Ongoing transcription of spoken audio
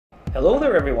Hello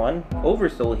there everyone,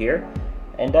 Evilsoul here,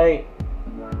 and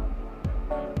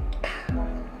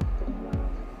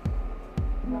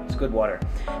it's good water.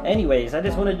 Anyways, I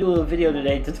just want to do a video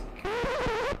today to...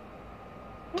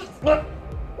 Well,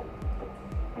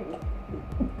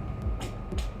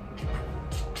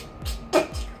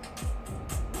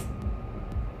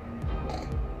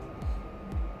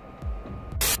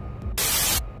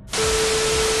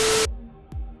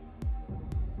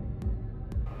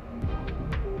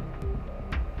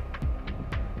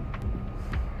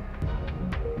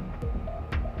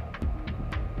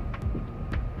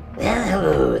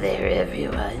 hello there,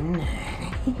 everyone.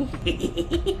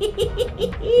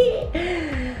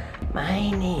 My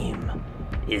name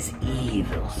is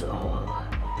Evilsoul,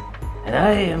 and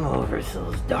I am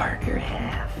Evilsoul's darker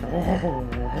half.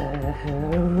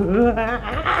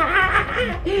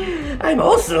 I'm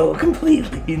also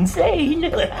completely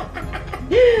insane.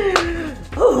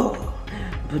 Oh,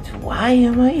 but why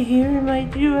am I here,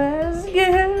 might you ask?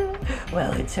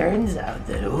 Well, it turns out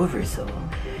that Evilsoul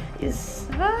is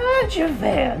such a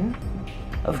fan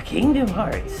of Kingdom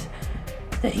Hearts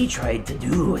that he tried to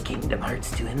do a Kingdom Hearts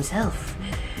to himself.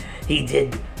 He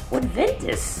did what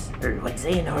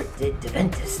Xehanort did to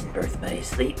Ventus in Birth by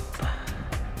Sleep.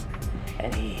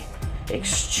 And he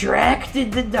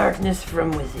extracted the darkness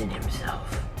from within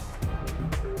himself.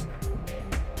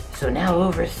 So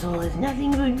now Evilsoul is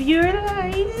nothing but pure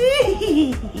light.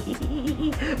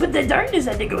 But the darkness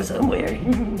had to go somewhere.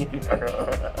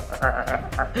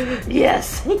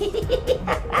 Yes.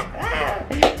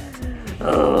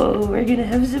 Oh, we're gonna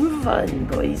have some fun,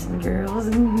 boys and girls.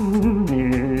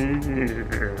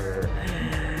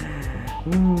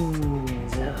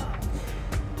 So,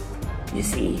 you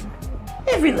see,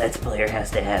 every Let's Player has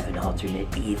to have an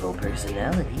alternate evil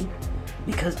personality,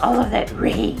 because all of that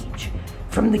rage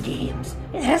from the games,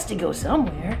 it has to go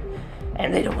somewhere,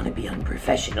 and they don't want to be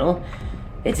unprofessional.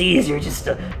 It's easier just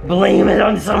to blame it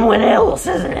on someone else,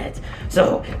 isn't it?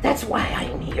 So that's why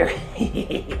I'm here.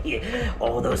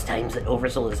 All those times that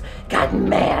Evilsoul has gotten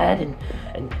mad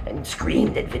and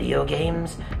screamed at video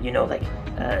games, you know, like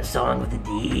Song with the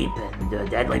Deep and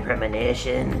Deadly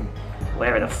Premonition, and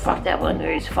whatever the fuck that one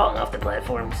where he's falling off the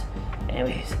platforms.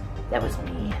 Anyways, that was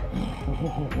me.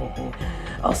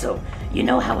 Also, you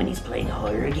know how when he's playing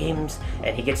horror games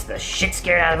and he gets the shit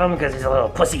scared out of him because he's a little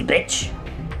pussy bitch?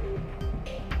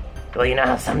 Well, you know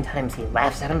how sometimes he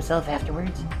laughs at himself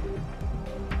afterwards?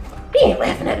 He ain't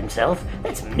laughing at himself.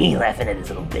 That's me laughing at his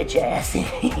little bitch ass.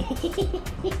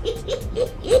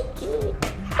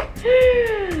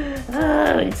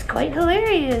 Oh, it's quite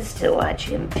hilarious to watch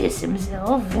him piss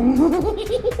himself.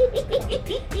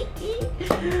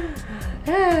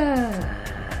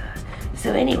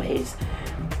 So anyways,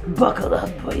 buckle up,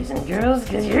 boys and girls,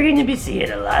 because you're going to be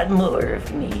seeing a lot more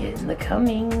of me in the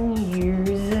coming years.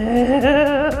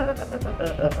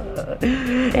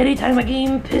 Anytime a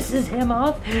game pisses him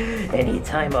off,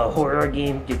 anytime a horror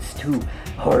game gets too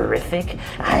horrific,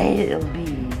 I'll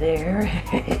be there.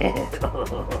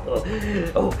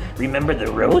 Oh, remember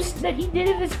the roast that he did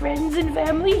of his friends and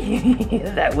family?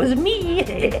 That was me.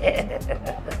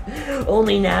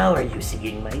 Only now are you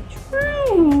seeing my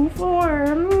true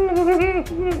form.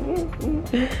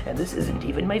 And this isn't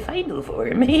even my final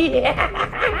form.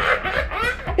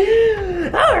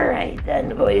 Alright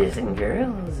then, boys and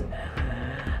girls.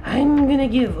 I'm gonna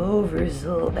give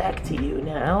Evilsoul back to you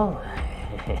now.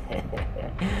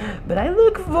 But I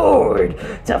look forward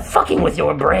to fucking with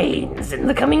your brains in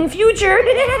the coming future.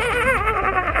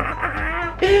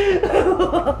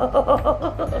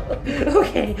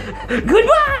 Okay,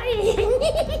 goodbye.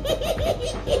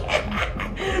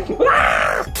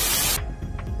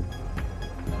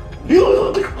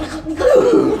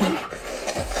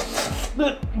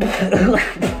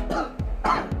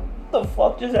 The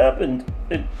fuck just happened?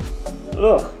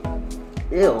 Ugh.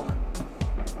 Ew.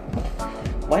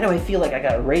 Why do I feel like I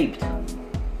got raped?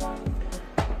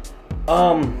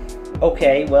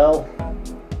 Okay, well,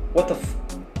 what the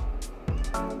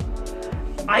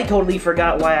I totally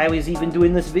forgot why I was even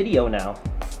doing this video now.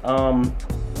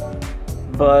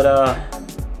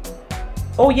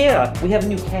 Oh yeah, we have a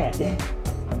new cat.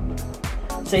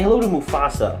 Say hello to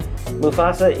Mufasa.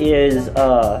 Mufasa is,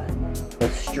 a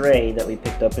stray that we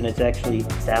picked up, and it's actually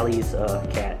Sally's,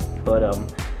 cat. But,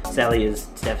 Sally is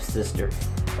Steph's sister.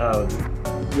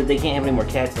 But they can't have any more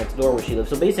cats next door where she lives.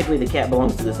 So basically the cat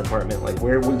belongs to this apartment. Like,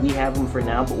 where we have him for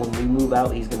now, but when we move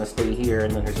out, he's gonna stay here,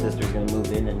 and then her sister's gonna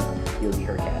move in, and he'll be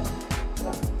her cat.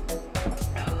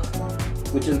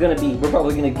 Which is gonna be, we're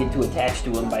probably gonna get too attached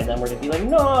to him by then. We're gonna be like,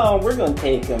 no, we're gonna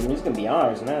take him. He's gonna be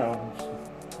ours now.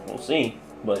 We'll see.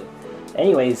 But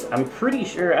Anyways, I'm pretty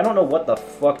sure, I don't know what the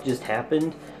fuck just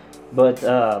happened, but,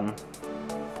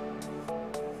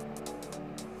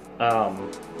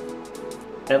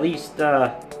 at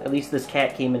least this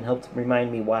cat came and helped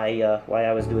remind me why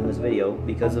I was doing this video,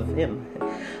 because of him.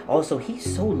 Also,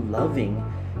 he's so loving.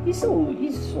 He's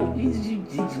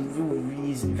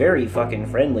very fucking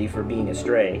friendly for being a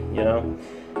stray, you know?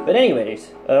 But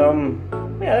anyways, yeah,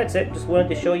 that's it. Just wanted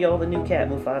to show you all the new cat,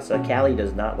 Mufasa. Callie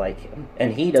does not like him,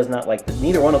 and he does not like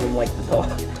neither one of them like the dog.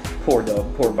 Poor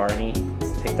Barney.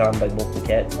 He's picked on by both the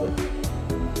cats, but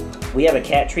we have a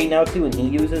cat tree now too, and he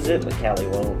uses it, but Callie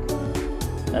won't.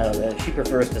 I don't know, she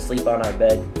prefers to sleep on our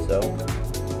bed, so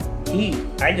he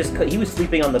was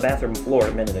sleeping on the bathroom floor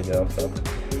a minute ago, so.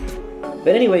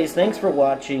 But anyways, thanks for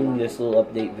watching this little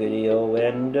update video,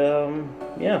 and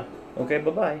yeah, okay,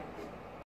 bye-bye.